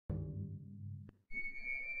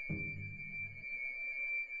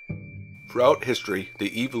Throughout history,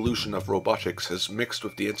 the evolution of robotics has mixed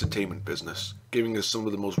with the entertainment business, giving us some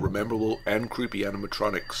of the most memorable and creepy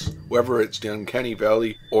animatronics. Whether it's the uncanny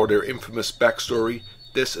valley or their infamous backstory,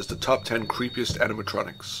 this is the top 10 creepiest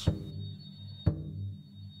animatronics.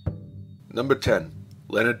 Number 10.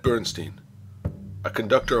 Leonard Bernstein. A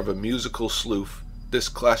conductor of a musical sleuth, this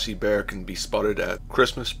classy bear can be spotted at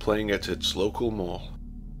Christmas playing at its local mall.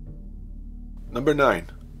 Number 9.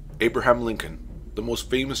 Abraham Lincoln. The most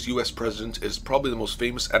famous US president is probably the most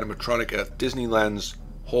famous animatronic at Disneyland's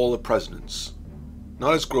Hall of Presidents.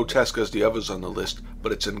 Not as grotesque as the others on the list,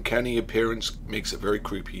 but its uncanny appearance makes it very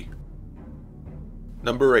creepy.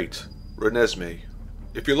 Number 8. Renesmee.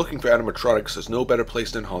 If you're looking for animatronics, there's no better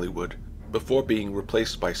place than Hollywood. Before being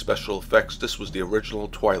replaced by special effects, this was the original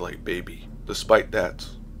Twilight baby. Despite that,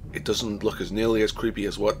 it doesn't look as nearly as creepy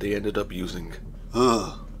as what they ended up using.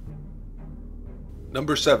 Ugh.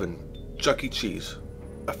 Number 7. Chuck E. Cheese.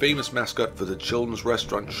 A famous mascot for the children's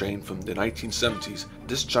restaurant chain from the 1970s,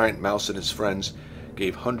 this giant mouse and his friends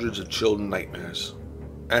gave hundreds of children nightmares.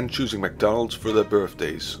 And choosing McDonald's for their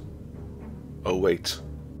birthdays. Oh wait.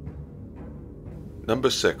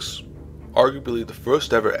 Number 6. Arguably the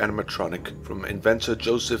first ever animatronic from inventor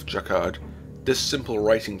Joseph Jacquard, this simple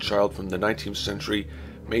writing child from the 19th century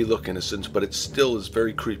may look innocent, but it still is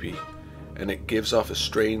very creepy, and it gives off a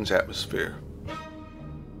strange atmosphere.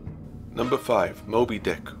 Number 5. Moby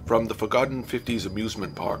Dick, from the forgotten 50s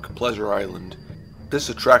amusement park, Pleasure Island. This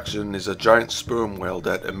attraction is a giant sperm whale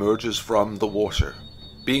that emerges from the water.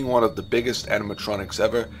 Being one of the biggest animatronics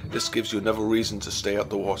ever, this gives you another reason to stay out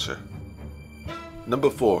the water. Number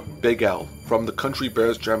 4. Big Al, from the Country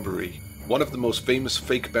Bears Jamboree, one of the most famous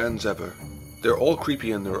fake bands ever. They're all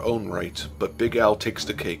creepy in their own right, but Big Al takes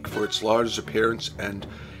the cake for its large appearance and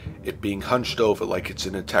it being hunched over like it's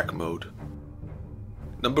in attack mode.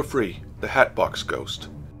 Number 3. The Hatbox Ghost.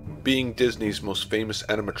 Being Disney's most famous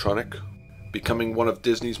animatronic, becoming one of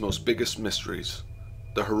Disney's most biggest mysteries.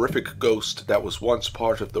 The horrific ghost that was once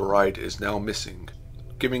part of the ride is now missing,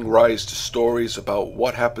 giving rise to stories about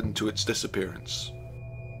what happened to its disappearance.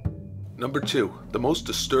 Number 2. The most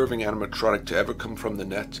disturbing animatronic to ever come from the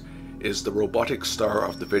net is the robotic star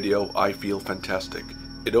of the video I Feel Fantastic.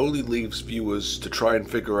 It only leaves viewers to try and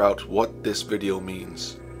figure out what this video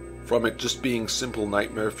means. From it just being simple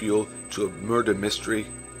nightmare fuel to a murder mystery,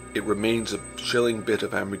 it remains a chilling bit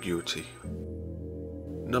of ambiguity.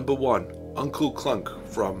 Number 1. Uncle Clunk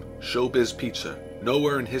from Showbiz Pizza.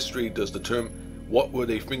 Nowhere in history does the term "what were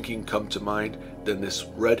they thinking" come to mind than this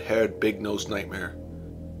red-haired big-nosed nightmare.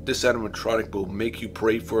 This animatronic will make you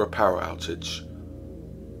pray for a power outage.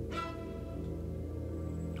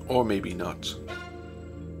 Or maybe not.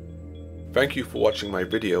 Thank you for watching my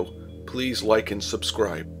video. Please like and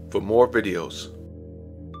subscribe for more videos.